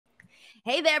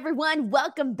Hey there, everyone.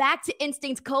 Welcome back to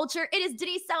Instinct Culture. It is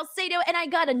Denise Salcedo, and I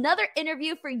got another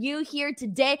interview for you here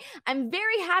today. I'm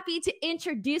very happy to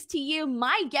introduce to you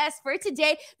my guest for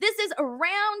today. This is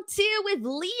round two with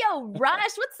Lio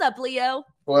Rush. What's up, Lio?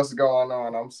 What's going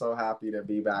on? I'm so happy to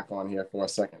be back on here for a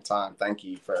second time. Thank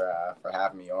you for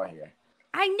having me on here.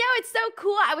 I know it's so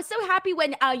cool. I was so happy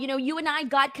when you and I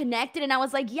got connected, and I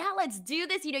was like, yeah, let's do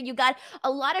this. You got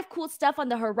a lot of cool stuff on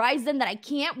the horizon that I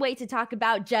can't wait to talk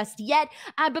about just yet.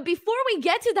 But before we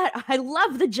get to that, I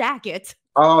love the jacket.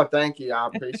 Oh, thank you. I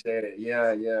appreciate it.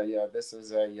 Yeah. This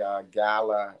is a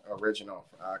Gala original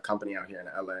company out here in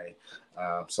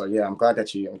LA. So yeah, I'm glad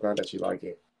that you like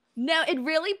it. No, it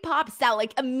really pops out.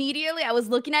 Like immediately, I was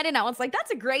looking at it and I was like,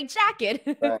 that's a great jacket.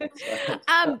 Thanks. Thanks.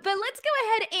 But let's go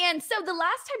ahead. And so the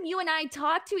last time you and I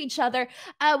talked to each other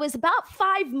was about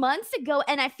 5 months ago.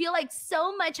 And I feel like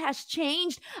so much has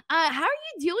changed. How are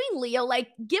you doing, Leo? Like,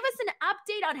 give us an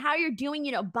update on how you're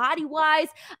doing, body wise.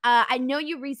 I know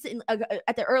you recently,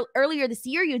 at the earlier this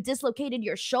year, you dislocated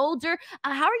your shoulder.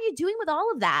 How are you doing with all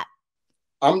of that?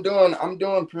 I'm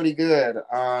doing pretty good.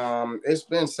 It's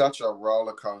been such a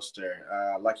roller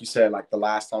coaster. Like you said, like the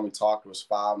last time we talked was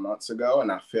 5 months ago,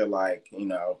 and I feel like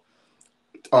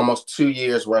almost 2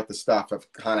 years worth of stuff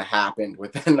have kind of happened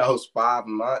within those 5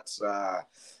 months.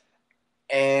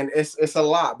 And it's a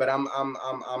lot, but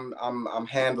I'm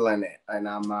handling it, and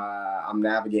I'm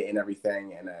navigating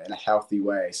everything in a healthy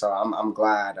way. So I'm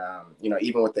glad.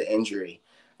 Even with the injury,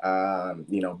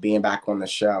 being back on the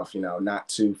shelf, not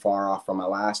too far off from my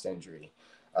last injury.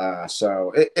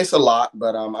 So it's a lot,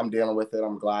 but I'm dealing with it.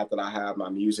 I'm glad that I have my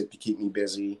music to keep me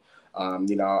busy.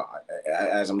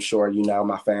 As I'm sure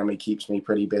my family keeps me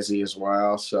pretty busy as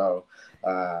well. So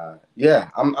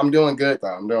yeah, I'm doing good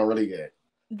though. I'm doing really good.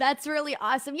 That's really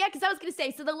awesome. Yeah, because I was going to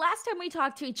say, so the last time we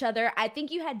talked to each other, I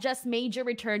think you had just made your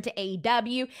return to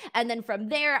AEW, and then from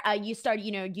there, you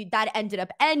started, that ended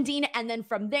up ending, and then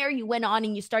from there, you went on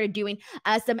and you started doing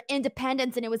some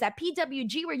independence, and it was at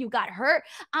PWG where you got hurt.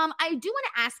 I do want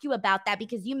to ask you about that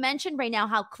because you mentioned right now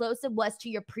how close it was to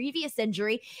your previous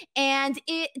injury, and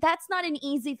that's not an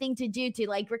easy thing to do to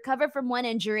like recover from one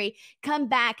injury, come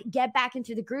back, get back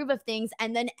into the groove of things,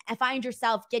 and then find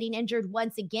yourself getting injured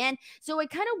once again. So I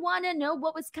kind of want to know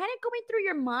what was kind of going through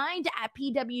your mind at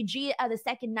PWG the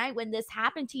second night when this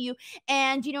happened to you.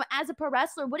 And, as a pro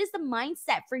wrestler, what is the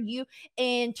mindset for you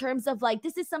in terms of like,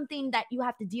 this is something that you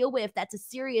have to deal with that's a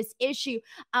serious issue?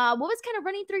 What was kind of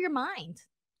running through your mind?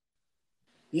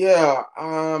 Yeah.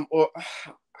 Well,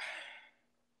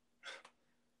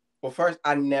 first,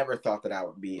 I never thought that I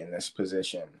would be in this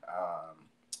position.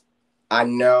 I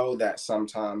know that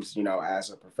sometimes,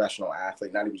 as a professional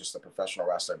athlete, not even just a professional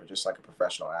wrestler, but just like a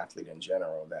professional athlete in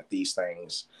general, that these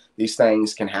things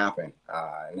can happen,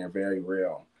 and they're very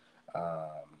real.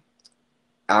 Um,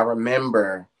 I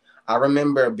remember, I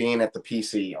remember being at the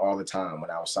PC all the time when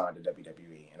I was signed to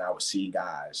WWE, and I would see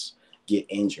guys get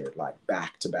injured like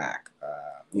back to back.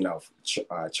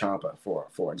 Champa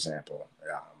for example.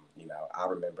 I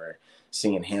remember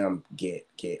seeing him get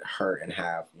hurt and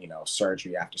have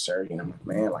surgery after surgery, and I'm like,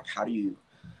 man, like how do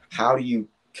you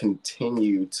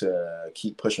continue to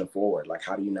keep pushing forward? Like,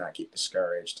 how do you not get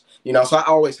discouraged? So I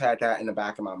always had that in the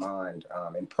back of my mind,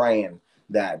 and praying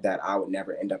that I would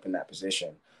never end up in that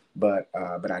position, but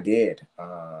I did,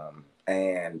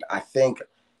 and I think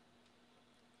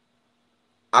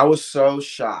I was so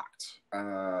shocked.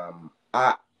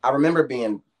 I remember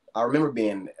being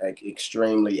like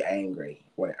extremely angry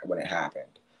when it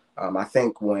happened. I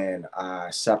think when I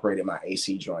separated my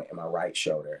AC joint in my right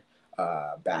shoulder,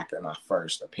 back in my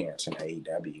first appearance in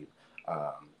AEW,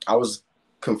 I was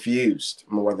confused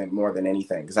more than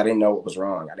anything because I didn't know what was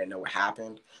wrong. I didn't know what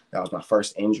happened. That was my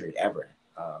first injury ever.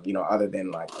 Other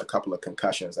than like a couple of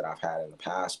concussions that I've had in the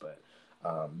past, but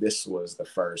this was the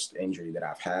first injury that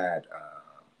I've had,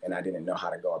 and I didn't know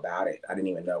how to go about it. I didn't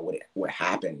even know what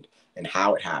happened and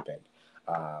how it happened.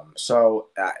 So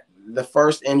the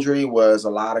first injury was a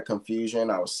lot of confusion.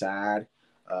 I was sad,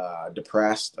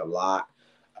 depressed a lot.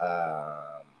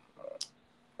 Um,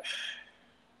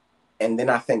 and then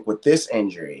I think with this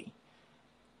injury,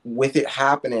 with it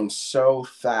happening so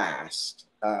fast,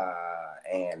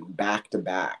 and back to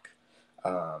back,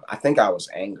 I think I was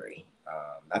angry.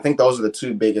 I think those are the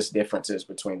two biggest differences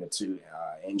between the two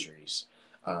injuries.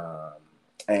 Um,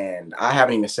 and I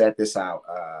haven't even said this out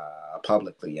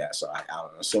publicly yet, so I'm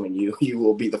assuming you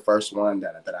will be the first one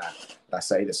that I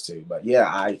say this to. But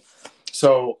yeah,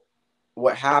 so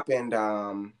what happened,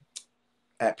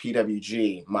 at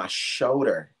PWG, my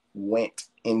shoulder went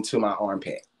into my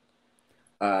armpit,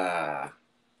 uh,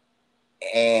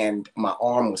 and my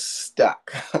arm was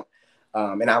stuck.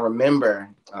 And I remember,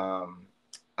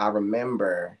 I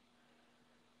remember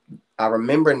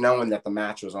knowing that the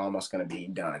match was almost going to be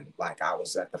done. Like I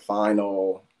was at the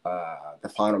final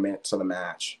minutes of the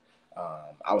match.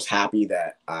 I was happy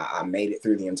that I made it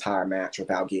through the entire match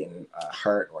without getting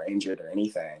hurt or injured or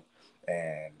anything.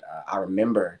 And I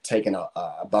remember taking a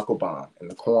buckle bomb in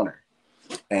the corner.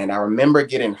 And I remember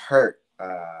getting hurt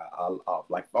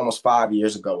like almost 5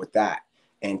 years ago with that,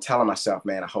 and telling myself,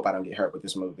 man, I hope I don't get hurt with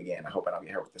this move again. I hope I don't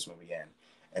get hurt with this move again.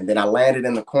 And then I landed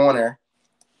in the corner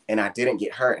and I didn't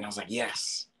get hurt. And I was like,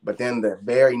 yes. But then the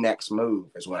very next move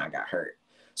is when I got hurt.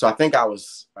 So I think I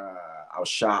was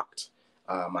shocked.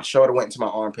 My shoulder went into my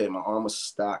armpit. My arm was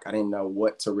stuck. I didn't know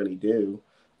what to really do.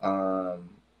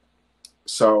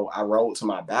 So I rolled to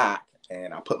my back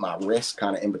and I put my wrist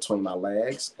kind of in between my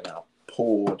legs and I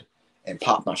pulled and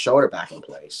popped my shoulder back in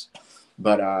place.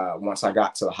 But once I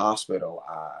got to the hospital,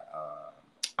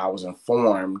 I was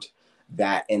informed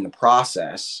that in the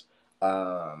process,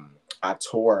 I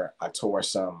tore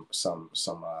some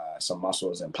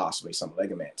muscles and possibly some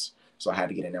ligaments. So I had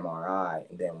to get an MRI,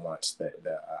 and then once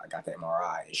I got the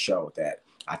MRI, it showed that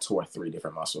I tore 3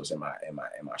 different muscles in my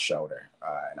shoulder,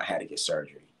 and I had to get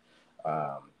surgery.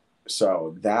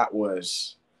 So that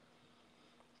was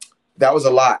a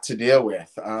lot to deal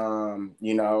with.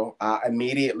 I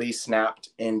immediately snapped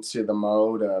into the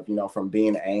mode of, from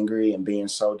being angry and being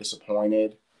so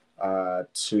disappointed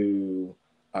to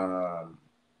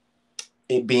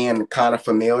it being kind of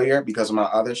familiar because of my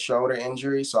other shoulder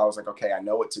injury. So I was like, okay, I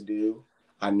know what to do.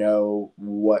 I know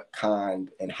what kind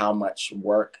and how much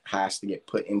work has to get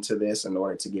put into this in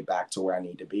order to get back to where I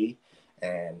need to be.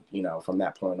 And, from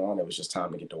that point on, it was just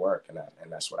time to get to work. And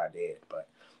that's what I did. But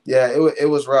yeah, it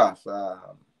was rough. I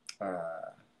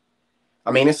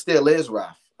mean, it still is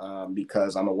rough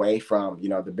because I'm away from,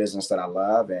 the business that I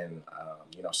love, and,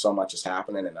 so much is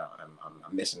happening and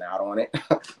I'm missing out on it.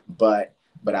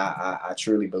 But I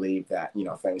truly believe that,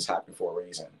 things happen for a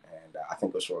reason, and I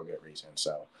think it was for a good reason.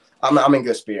 So I'm in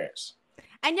good spirits.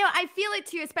 I know, I feel it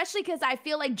too, especially because I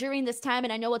feel like during this time,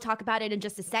 and I know we'll talk about it in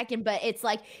just a second, but it's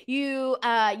like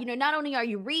not only are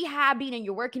you rehabbing and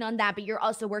you're working on that, but you're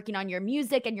also working on your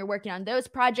music and you're working on those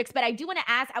projects. But I do want to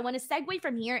ask, I want to segue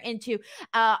from here into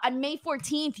on May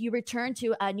 14th, you returned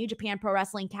to New Japan Pro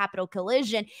Wrestling Capital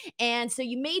Collision. And so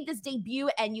you made this debut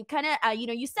and you kind of,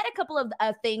 you said a couple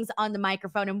of things on the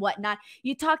microphone and whatnot.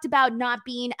 You talked about not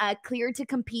being cleared to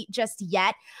compete just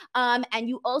yet. And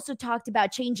you also talked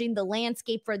about changing the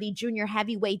landscape for the junior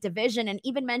heavyweight division, and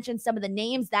even mentioned some of the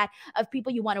names of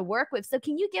people you want to work with. So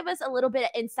can you give us a little bit of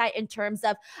insight in terms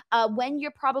of when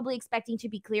you're probably expecting to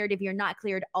be cleared, if you're not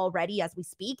cleared already as we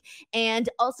speak, and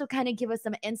also kind of give us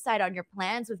some insight on your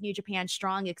plans with New Japan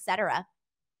Strong, etc.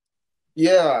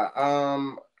 Yeah.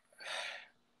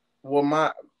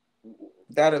 Well,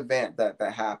 that event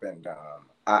that happened,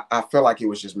 I feel like it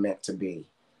was just meant to be.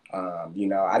 I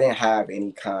didn't have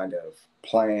any kind of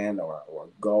plan or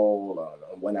goal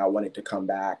on when I wanted to come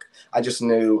back. I just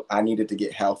knew I needed to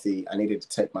get healthy. I needed to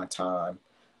take my time,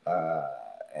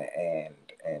 and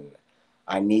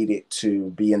I needed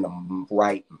to be in the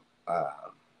right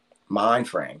mind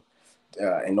frame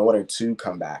in order to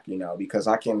come back. Because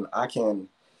I can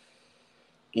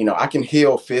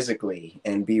heal physically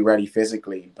and be ready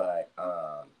physically, but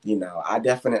I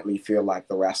definitely feel like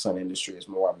the wrestling industry is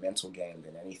more a mental game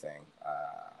than anything.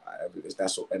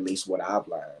 That's at least what I've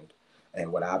learned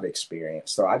and what I've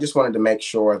experienced. So I just wanted to make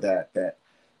sure that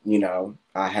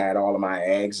I had all of my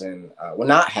eggs and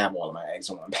not have all of my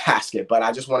eggs in one basket, but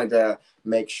I just wanted to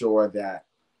make sure that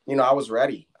I was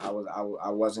ready. I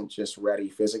wasn't just ready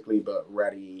physically, but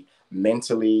ready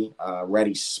mentally,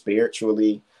 ready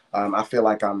spiritually. I feel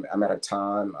like I'm at a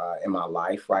time in my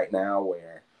life right now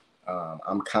where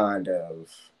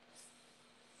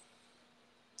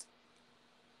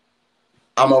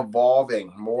I'm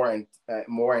evolving more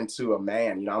into a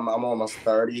man. I'm almost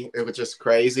 30. It was just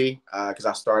crazy because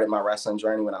I started my wrestling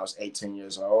journey when I was 18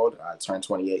 years old. I turned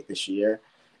 28 this year,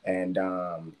 and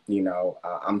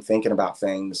I'm thinking about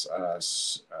things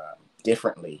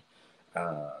differently.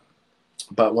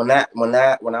 But when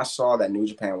I saw that New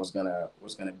Japan was gonna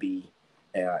be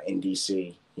in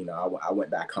DC, I went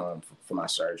back home for my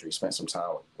surgery, spent some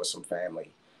time with some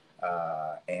family,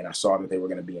 and I saw that they were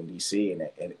gonna be in DC, and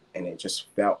it just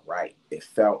felt right. It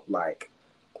felt like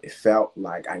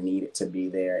I needed to be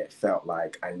there. It felt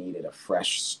like I needed a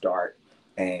fresh start,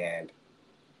 and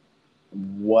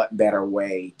what better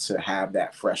way to have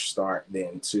that fresh start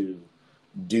than to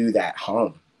do that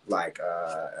home, like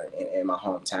in my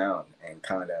hometown, and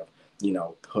kind of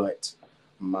put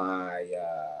my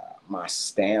my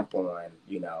stamp on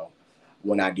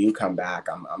when I do come back,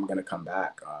 I'm gonna come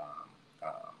back.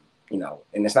 You know,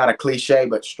 and it's not a cliche,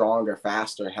 but stronger,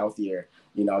 faster, healthier,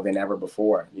 you know, than ever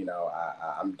before. You know,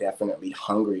 I'm definitely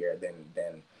hungrier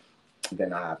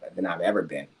than I've ever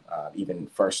been. Even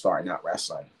first starting out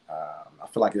wrestling, I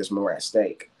feel like there's more at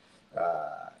stake,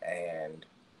 and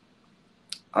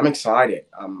I'm excited.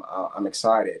 I'm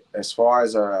excited as far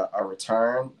as a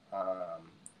return.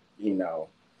 You know,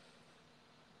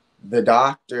 the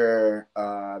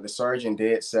surgeon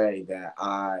did say that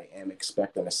I am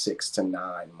expecting a 6 to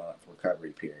 9 month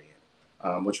recovery period,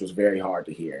 which was very hard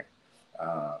to hear.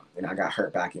 And I got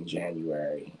hurt back in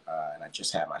January, and I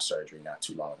just had my surgery not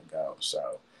too long ago.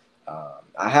 So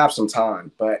I have some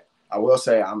time, but I will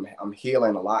say I'm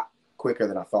healing a lot quicker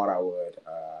than I thought I would.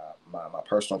 My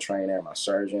personal trainer, my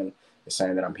surgeon, is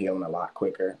saying that I'm healing a lot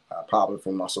quicker, probably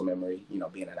from muscle memory. You know,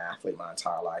 being an athlete my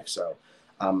entire life, so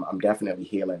I'm definitely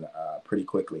healing pretty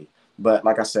quickly. But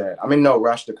like I said, I'm in no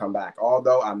rush to come back.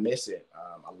 Although I miss it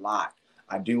a lot,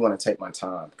 I do want to take my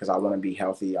time because I want to be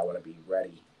healthy. I want to be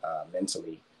ready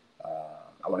mentally.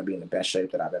 I want to be in the best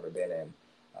shape that I've ever been in,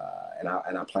 and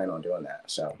I plan on doing that.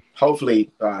 So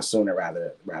hopefully sooner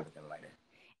rather than later.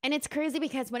 And it's crazy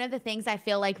because one of the things I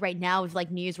feel like right now is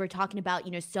like news, we're talking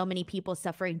about, so many people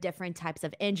suffering different types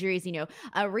of injuries,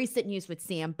 recent news with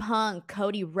CM Punk,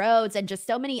 Cody Rhodes, and just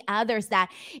so many others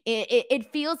that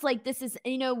it feels like this is,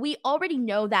 we already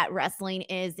know that wrestling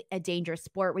is a dangerous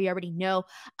sport. We already know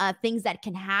things that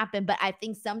can happen, but I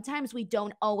think sometimes we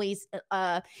don't always,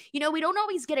 we don't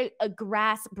always get a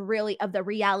grasp really of the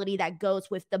reality that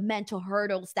goes with the mental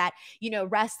hurdles that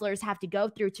wrestlers have to go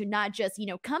through to not just,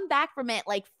 come back from it,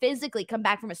 like physically come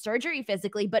back from a surgery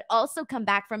physically, but also come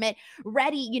back from it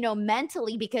ready,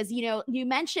 mentally, because, you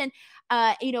mentioned,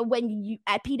 when you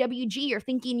at PWG, you're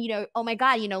thinking, oh my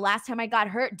God, last time I got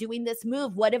hurt doing this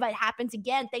move, what if it happens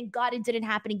again? Thank God it didn't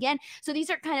happen again. So these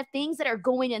are kind of things that are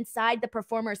going inside the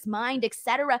performer's mind,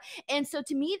 etc. And so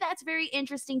to me, that's very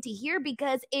interesting to hear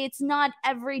because it's not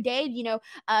every day,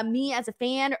 me as a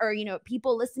fan or,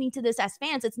 people listening to this as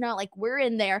fans, it's not like we're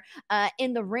in there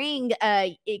in the ring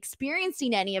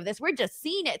experiencing any of this. We're just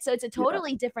seeing it. So it's a Yeah,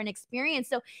 totally different experience.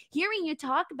 So hearing you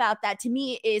talk about that to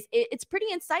me it's pretty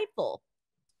insightful.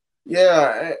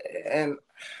 yeah, and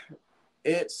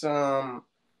it's I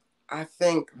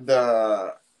think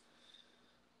the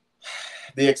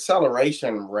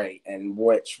acceleration rate in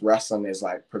which wrestling is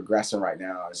like progressing right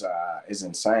now is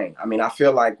insane. I mean, I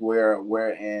feel like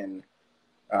we're in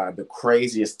the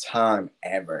craziest time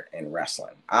ever in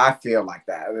wrestling. I feel like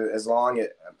that.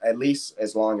 At least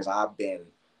as long as I've been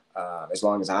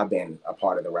a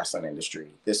part of the wrestling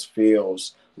industry, this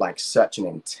feels like such an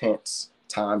intense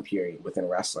time period within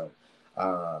wrestling.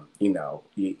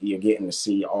 You're getting to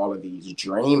see all of these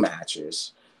dream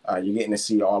matches. You're getting to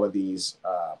see all of these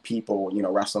people,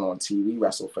 wrestling on TV,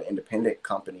 wrestle for independent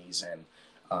companies and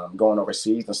going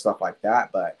overseas and stuff like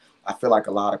that. But I feel like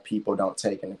a lot of people don't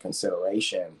take into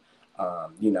consideration,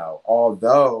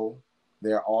 although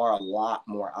there are a lot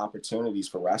more opportunities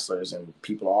for wrestlers and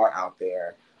people are out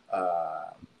there,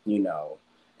 uh, you know,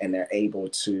 and they're able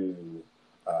to,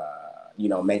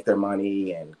 make their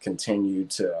money and continue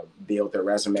to build their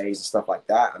resumes and stuff like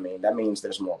that. I mean, that means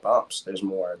there's more bumps, there's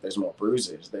more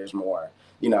bruises, there's more,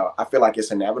 I feel like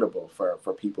it's inevitable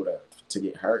for people to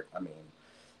get hurt. I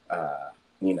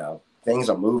mean, things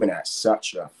are moving at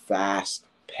such a fast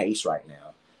pace right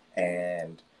now.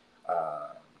 And uh,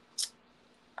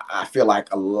 I feel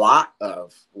like a lot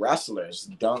of wrestlers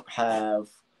don't have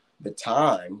the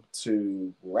time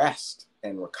to rest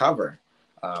and recover.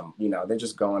 They're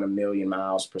just going a million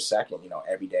miles per second,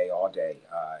 every day, all day.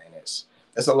 And it's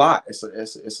a lot. It's a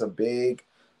big,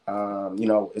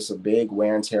 it's a big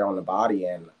wear and tear on the body.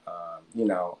 And,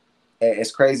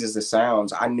 as crazy as it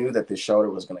sounds, I knew that the shoulder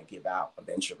was going to give out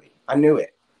eventually. I knew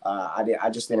it. I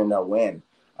just didn't know when.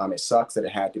 It sucks that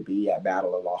it had to be at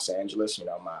Battle of Los Angeles,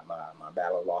 my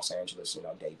Battle of Los Angeles,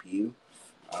 debut.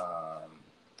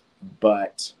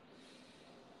 But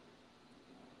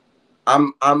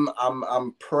I'm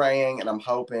praying and I'm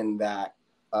hoping that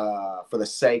for the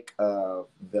sake of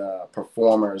the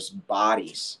performers'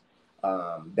 bodies,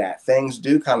 that things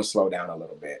do kind of slow down a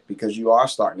little bit because you are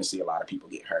starting to see a lot of people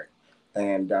get hurt.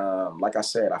 And like I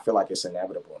said, I feel like it's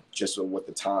inevitable just with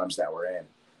the times that we're in.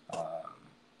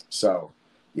 So,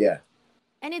 yeah.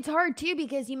 And it's hard too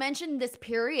because you mentioned this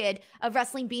period of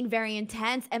wrestling being very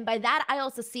intense. And by that, I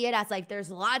also see it as like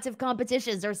there's lots of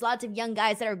competitions. There's lots of young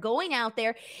guys that are going out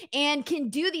there and can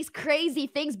do these crazy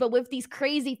things. But with these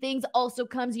crazy things also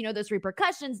comes, those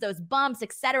repercussions, those bumps,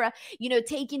 etc.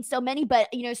 Taking so many, but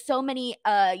so many,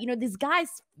 these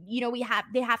guys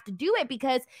they have to do it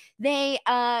because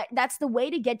that's the way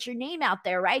to get your name out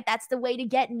there, right? That's the way to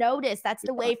get noticed. That's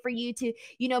the way for you to,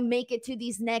 make it to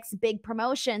these next big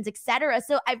promotions, etc.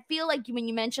 So I feel like when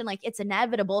you mention like it's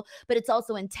inevitable, but it's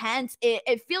also intense,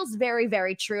 it feels very,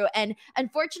 very true. And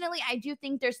unfortunately, I do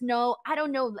think I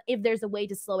don't know if there's a way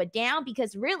to slow it down,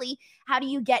 because really, how do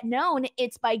you get known?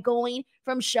 It's by going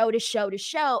from show to show to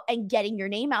show and getting your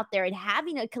name out there and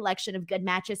having a collection of good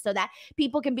matches so that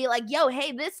people can be like, yo,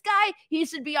 hey, this guy, he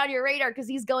should be on your radar because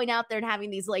he's going out there and having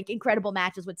these like incredible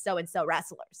matches with so-and-so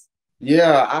wrestlers.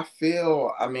 Yeah,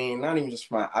 I mean, not even just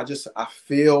for I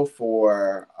feel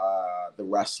for the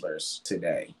wrestlers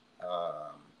today,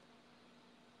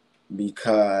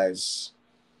 because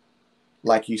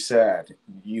like you said,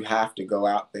 you have to go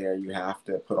out there, you have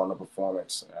to put on a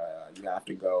performance, you have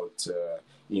to go to,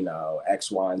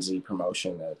 X, Y, and Z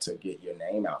promotion to get your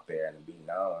name out there and be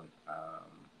known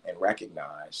and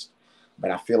recognized.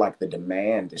 But I feel like the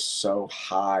demand is so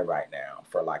high right now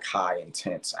for like high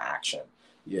intense action.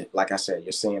 Like I said,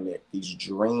 you're seeing these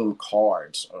dream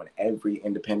cards on every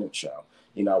independent show.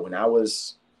 When I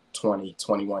was 20,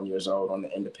 21 years old on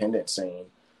the independent scene,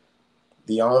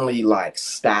 the only like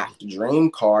stacked dream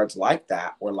cards like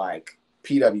that were like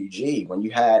PWG, when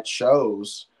you had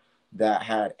shows that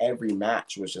had every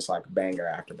match was just like banger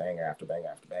after banger after banger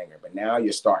after banger. But now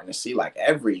you're starting to see like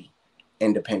every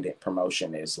independent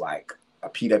promotion is like a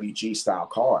PWG style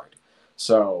card.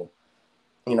 So,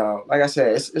 like I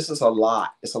said, it's just a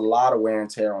lot. It's a lot of wear and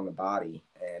tear on the body.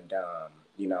 And,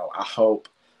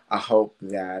 I hope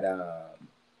that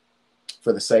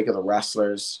for the sake of the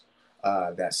wrestlers,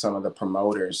 that some of the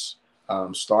promoters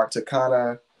start to kind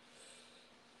of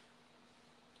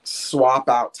swap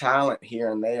out talent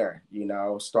here and there,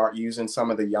 start using some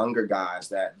of the younger guys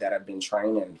that have been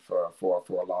training for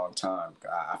a long time.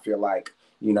 I feel like,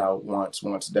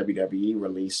 once WWE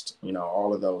released,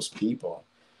 all of those people,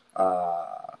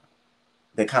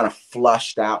 they kind of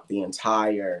flushed out the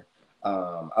entire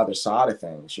other side of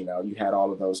things. You had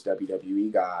all of those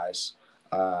WWE guys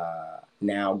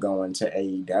now going to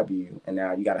AEW, and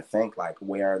now you got to think like,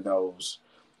 where are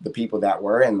the people that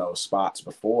were in those spots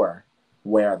before,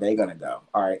 where are they going to go?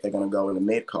 All right, they're going to go in the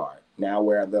mid card. Now,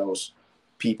 where are those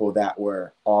people that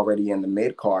were already in the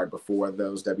mid card before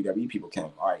those WWE people came?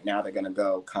 All right, now they're going to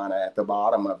go kind of at the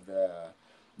bottom of the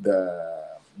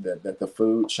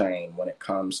food chain when it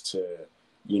comes to,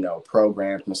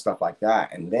 programs and stuff like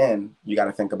that. And then you got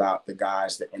to think about the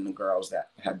guys and the girls that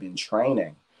have been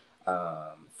training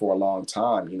for a long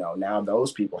time. Now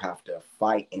those people have to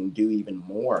fight and do even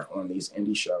more on these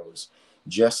indie shows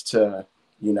just to,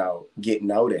 get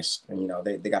noticed. And,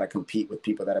 they got to compete with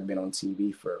people that have been on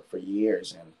TV for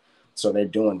years. And so they're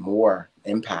doing more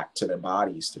impact to their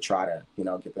bodies to try to,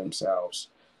 get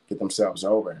themselves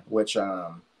over, which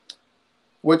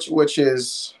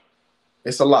is,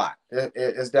 it's a lot.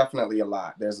 It's definitely a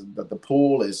lot. The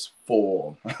pool is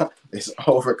full. It's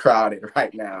overcrowded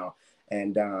right now.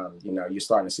 And, you're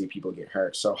starting to see people get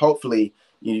hurt. So hopefully,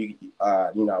 within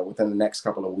the next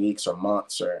couple of weeks or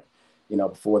months or,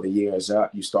 before the year is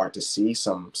up, you start to see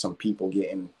some people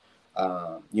getting,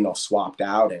 swapped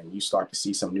out, and you start to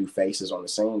see some new faces on the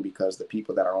scene, because the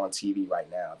people that are on TV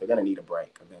right now, they're going to need a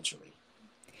break eventually.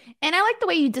 And I like the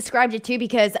way you described it too,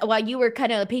 because while you were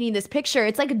kind of painting this picture,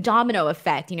 it's like a domino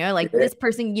effect, like this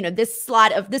person, this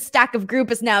stack of group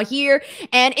is now here,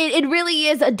 and it really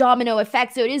is a domino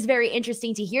effect. So it is very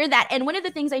interesting to hear that. And one of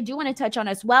the things I do want to touch on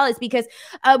as well is because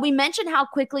we mentioned how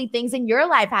quickly things in your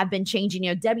life have been changing,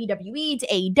 WWE to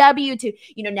AEW to,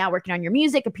 now working on your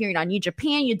music, appearing on New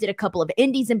Japan. You did a couple of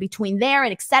indies in between there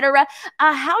and etc.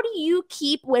 How do you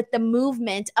keep with the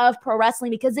movement of pro wrestling?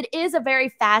 Because it is a very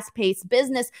fast-paced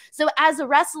business. So as a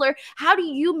wrestler, how do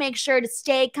you make sure to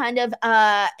stay kind of,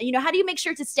 how do you make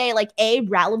sure to stay like A,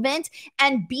 relevant,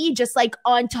 and B, just like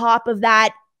on top of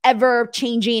that ever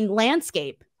changing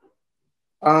landscape?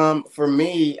 For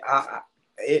me,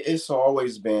 it's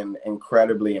always been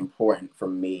incredibly important for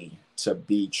me to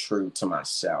be true to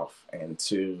myself and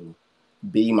to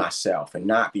be myself and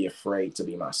not be afraid to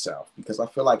be myself, because I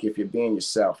feel like if you're being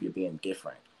yourself, you're being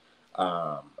different.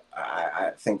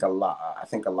 I think a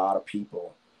lot of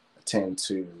people tend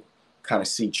to kind of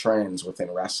see trends within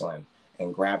wrestling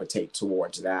and gravitate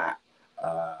towards that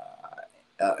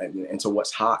and to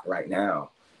what's hot right now.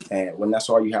 And when that's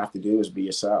all you have to do is be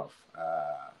yourself.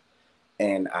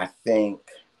 And I think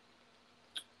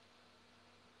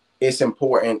it's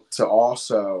important to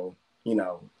also,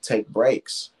 take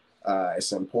breaks.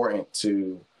 It's important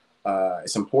to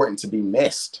be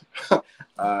missed.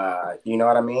 You know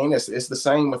what I mean? It's the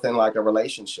same within like a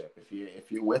relationship.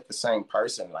 If you're with the same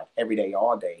person like every day,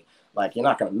 all day, like you're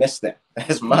not gonna miss them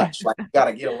as much. Like you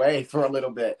gotta get away for a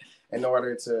little bit in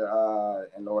order to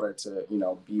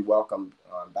be welcomed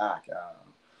back.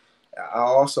 I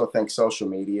also think social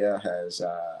media has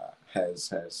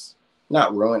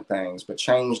not ruined things, but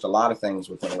changed a lot of things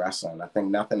within wrestling. I think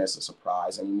nothing is a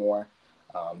surprise anymore.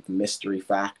 The mystery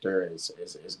factor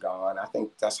is gone. I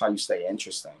think that's how you stay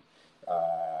interesting.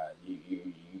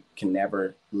 You can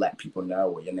never let people know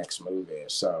what your next move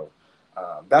is. So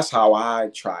that's how I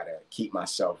try to keep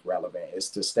myself relevant, is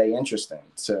to stay interesting,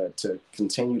 to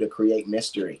continue to create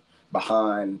mystery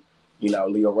behind,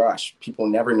 Lio Rush. People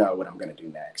never know what I'm going to do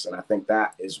next. And I think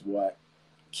that is what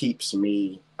keeps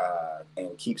me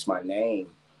and keeps my name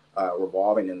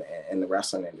revolving in the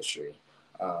wrestling industry.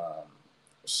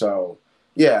 So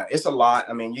yeah, it's a lot.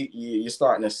 I mean, you're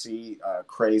starting to see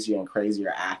crazier and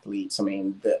crazier athletes. I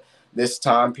mean, this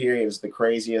time period is the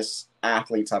craziest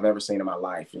athletes I've ever seen in my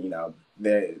life.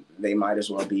 They might as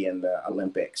well be in the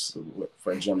Olympics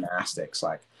for gymnastics.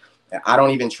 Like, I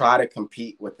don't even try to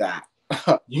compete with that,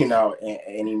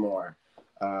 anymore.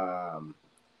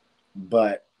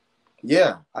 But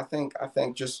yeah, I think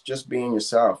just being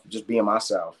yourself, just being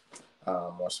myself,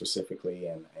 more specifically,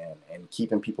 and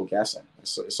keeping people guessing.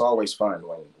 It's always fun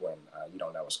when you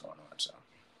don't know what's going on. So.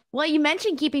 Well, you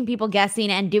mentioned keeping people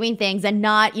guessing and doing things and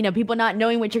not, people not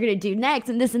knowing what you're going to do next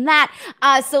and this and that.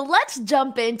 So let's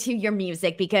jump into your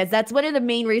music, because that's one of the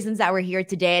main reasons that we're here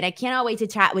today. And I cannot wait to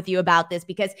chat with you about this,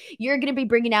 because you're going to be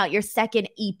bringing out your second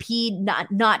EP,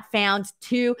 Not Found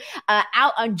 2,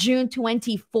 out on June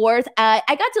 24th. I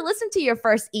got to listen to your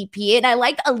first EP and I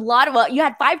liked a lot of, well, you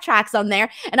had 5 tracks on there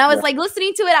and I was like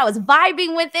listening to it. I was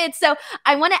vibing with it. So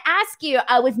I want to ask you,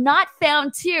 with Not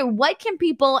Found 2, what can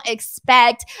people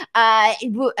expect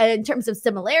in terms of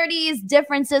similarities,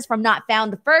 differences from Not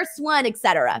Found, the first one,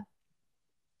 etc.?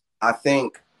 I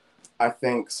think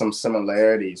some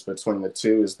similarities between the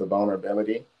two is the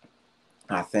vulnerability.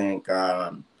 I think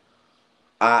I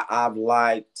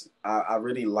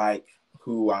really like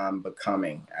who I'm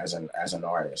becoming as an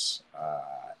artist,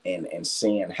 and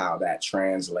seeing how that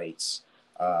translates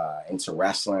into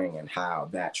wrestling, and how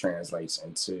that translates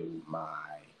into my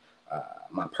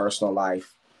personal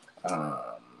life.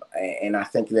 And I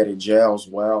think that it gels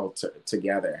well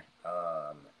together.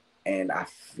 And I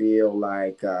feel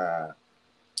like, the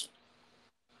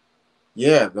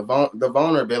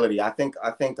vulnerability. I think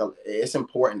it's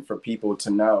important for people to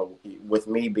know, with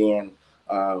me being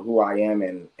who I am,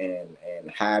 and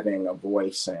having a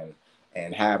voice, and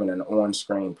having an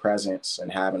on-screen presence, and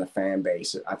having a fan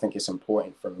base. I think it's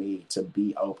important for me to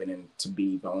be open and to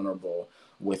be vulnerable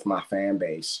with my fan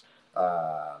base,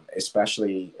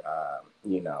 especially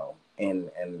in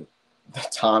the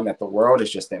time that the world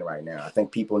is just in right now. I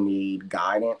think people need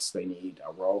guidance. They need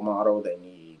a role model. They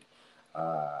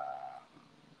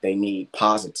need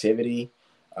positivity,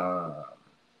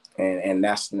 and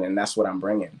that's what I'm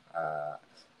bringing.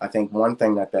 I think one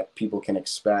thing that people can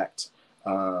expect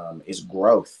is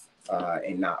growth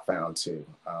in Not Found 2.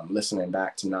 Listening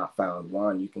back to Not Found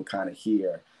 1, you can kind of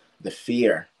hear the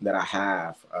fear that I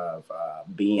have of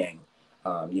being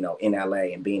in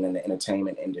LA and being in the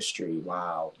entertainment industry,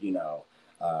 while,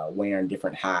 wearing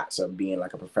different hats of being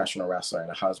like a professional wrestler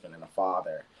and a husband and a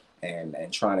father, and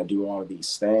trying to do all of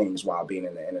these things while being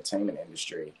in the entertainment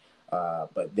industry.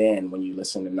 But then when you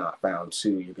listen to Not Found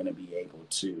 2, you're going to be able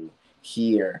to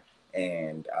hear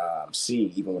and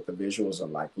see, even with the visuals, of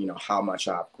like, how much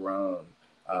I've grown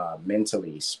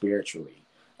mentally, spiritually,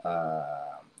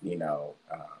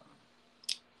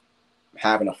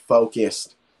 having a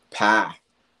focused path,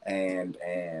 and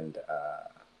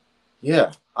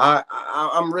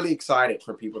I'm really excited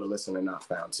for people to listen to Not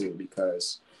Found 2,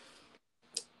 because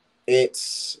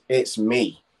it's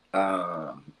me,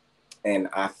 and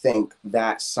I think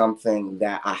that's something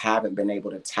that I haven't been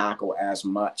able to tackle as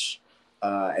much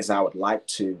as I would like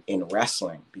to in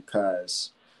wrestling,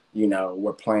 because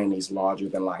we're playing these larger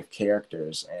than life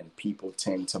characters, and people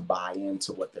tend to buy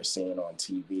into what they're seeing on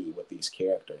TV with these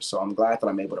characters. So I'm glad that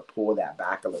I'm able to pull that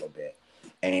back a little bit,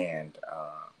 and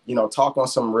talk on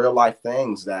some real life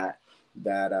things that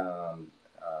I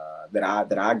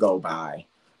go by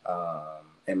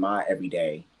in my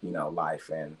everyday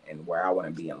life, and where I want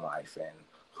to be in life, and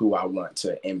who I want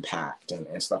to impact,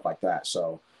 and stuff like that.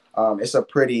 So it's a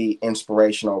pretty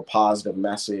inspirational, positive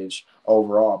message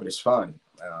overall, but it's fun,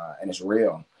 and it's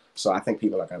real. So I think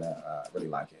people are gonna really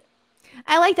like it.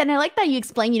 I like that. And I like that you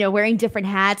explain, wearing different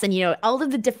hats and, all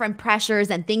of the different pressures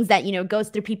and things that, goes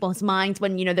through people's minds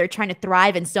when, they're trying to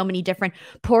thrive in so many different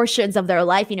portions of their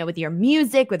life, with your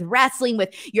music, with wrestling,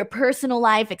 with your personal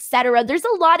life, etc. There's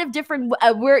a lot of different,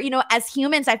 we're, as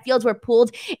humans, I feel we're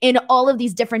pulled in all of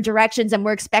these different directions and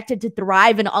we're expected to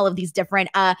thrive in all of these different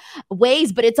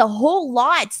ways, but it's a whole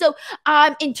lot. So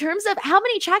in terms of how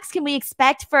many tracks can we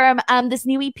expect from this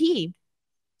new EP?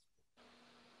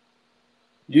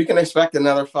 You can expect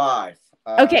another 5.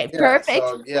 Okay, Yeah, perfect.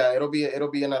 so yeah, it'll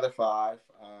be another 5.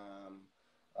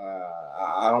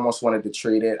 I almost wanted to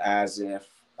treat it as if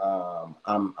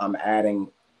I'm adding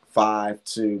 5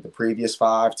 to the previous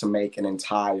 5 to make an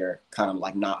entire kind of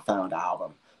like not found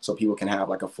album, so people can have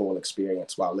like a full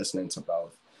experience while listening to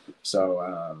both.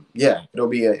 So yeah, it'll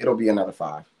be another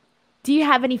 5. Do you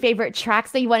have any favorite tracks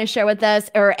that you want to share with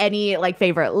us, or any like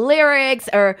favorite lyrics,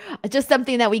 or just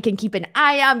something that we can keep an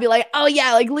eye on, be like, oh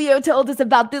yeah, like Lio told us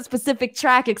about this specific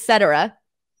track, etc.?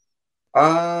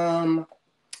 Um,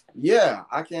 yeah,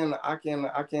 I can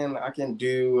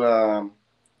do.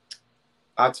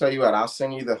 I'll tell you what. I'll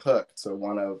send you the hook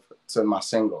to my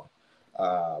single,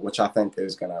 which I think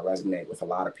is gonna resonate with a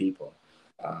lot of people.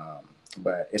 Um,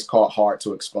 but it's called "Hard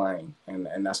to Explain,"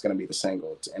 and that's gonna be the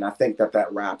single. And I think that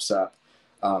wraps up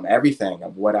everything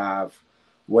of what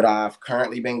I've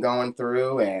currently been going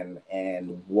through,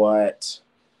 and what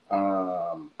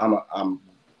I'm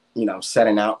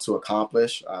setting out to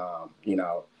accomplish.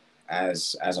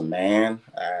 As a man,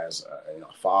 as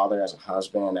a father, as a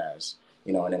husband, as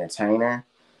an entertainer.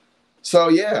 So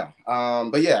yeah,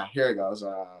 but yeah, here it goes.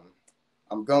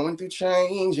 I'm going through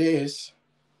changes,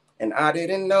 and I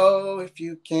didn't know if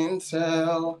you can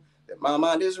tell that my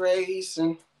mind is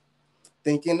racing,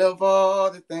 thinking of all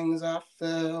the things I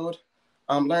felt.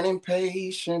 I'm learning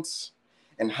patience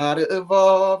and how to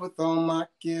evolve with all my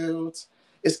guilt.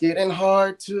 It's getting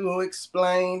hard to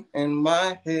explain in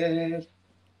my head.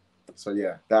 So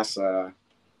yeah, that's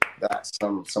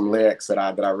some lyrics that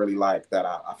I really like, that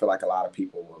I feel like a lot of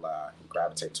people will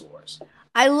gravitate towards.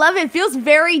 I love it. It feels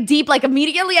very deep. Like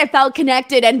immediately I felt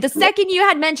connected. And the second you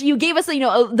had mentioned, you gave us,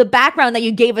 the background that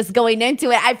you gave us going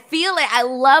into it. I feel it. I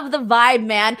love the vibe,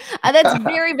 man. That's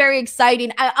very, very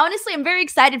exciting. Honestly, I'm very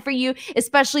excited for you,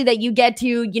 especially that you get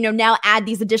to, now add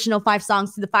these additional 5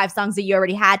 songs to the 5 songs that you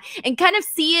already had and kind of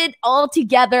see it all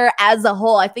together as a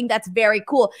whole. I think that's very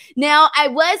cool. Now, I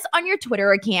was on your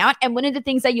Twitter account, and one of the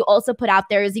things that you also put out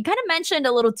there is you kind of mentioned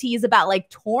a little tease about like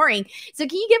touring. So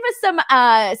can you give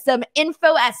us some info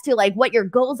as to like what your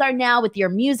goals are now with your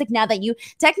music, now that you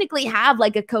technically have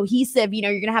like a cohesive,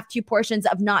 you're gonna have 2 portions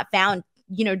of Not Found,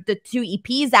 the 2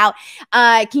 EPs out.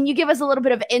 Can you give us a little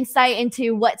bit of insight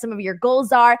into what some of your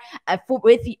goals are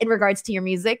in regards to your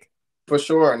music? For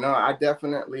sure. No, I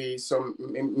definitely. So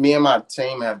me and my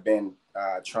team have been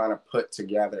trying to put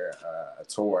together a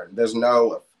tour. There's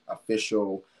no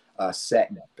official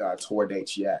set tour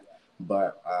dates yet,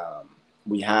 but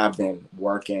we have been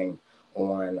working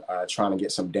on trying to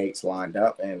get some dates lined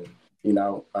up, and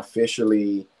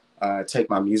officially take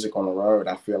my music on the road.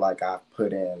 I feel like I've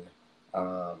put in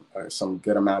some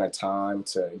good amount of time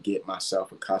to get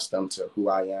myself accustomed to who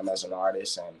I am as an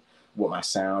artist, and what my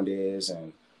sound is,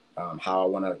 and how I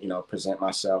want to present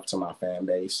myself to my fan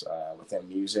base within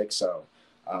music. So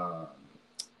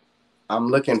I'm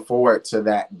looking forward to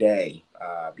that day,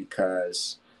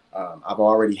 because I've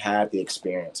already had the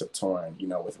experience of touring,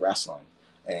 with wrestling,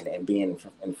 and being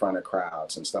in front of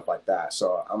crowds and stuff like that.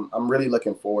 So I'm really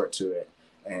looking forward to it.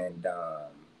 And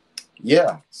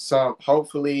yeah, so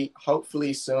hopefully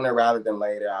sooner rather than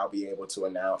later, I'll be able to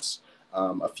announce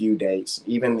a few dates,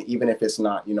 even if it's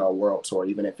not, a world tour,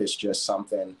 even if it's just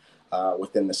something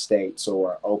within the States,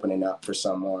 or opening up for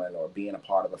someone, or being a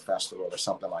part of a festival or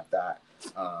something like that.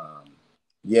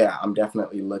 Yeah, I'm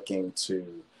definitely looking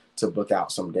to book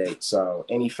out some dates. So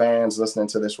any fans listening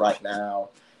to this right now,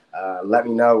 let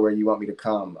me know where you want me to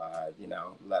come.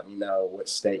 Let me know what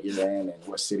state you're in and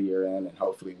what city you're in, and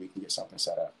hopefully we can get something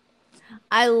set up.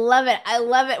 I love it. I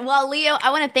love it. Well, Lio,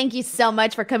 I want to thank you so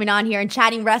much for coming on here and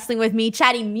chatting wrestling with me,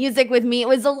 chatting music with me. It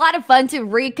was a lot of fun to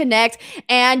reconnect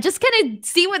and just kind of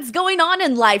see what's going on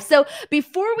in life. So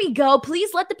before we go,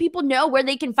 please let the people know where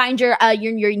they can find your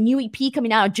new EP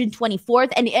coming out on June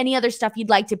 24th, and any other stuff you'd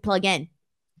like to plug in.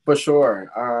 For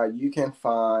sure. You can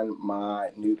find my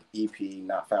new EP,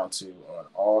 Not Found 2, on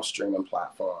all streaming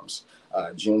platforms,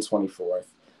 June 24th.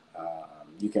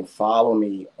 You can follow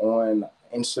me on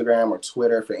Instagram or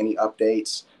Twitter for any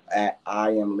updates at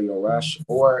I am Lio Rush.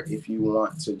 Or if you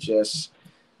want to just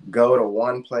go to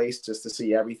one place just to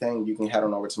see everything, you can head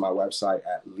on over to my website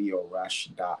at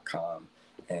leorush.com.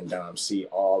 and see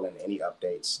all and any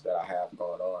updates that I have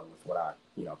going on with what I,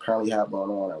 currently have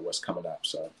going on and what's coming up.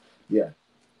 So, yeah.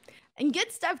 And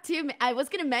good stuff too. I was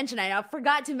going to mention, I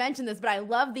forgot to mention this, but I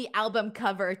love the album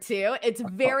cover too. It's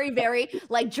very, very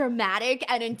like dramatic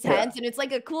and intense. Yeah. And it's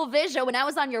like a cool visual. When I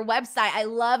was on your website, I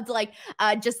loved like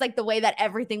just like the way that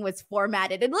everything was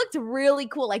formatted. It looked really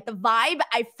cool. Like the vibe,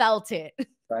 I felt it.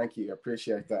 Thank you.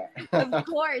 Appreciate that. Of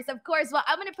course, of course. Well,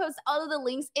 I'm going to post all of the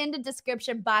links in the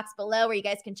description box below where you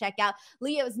guys can check out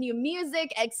Lio's new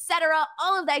music, etc.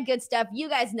 All of that good stuff. You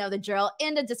guys know the drill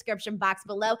in the description box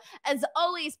below. As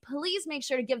always, please make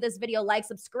sure to give this video a like,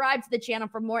 subscribe to the channel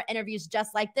for more interviews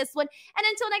just like this one. And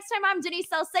until next time, I'm Denise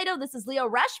Salcedo. This is Lio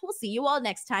Rush. We'll see you all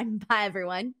next time. Bye,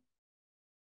 everyone.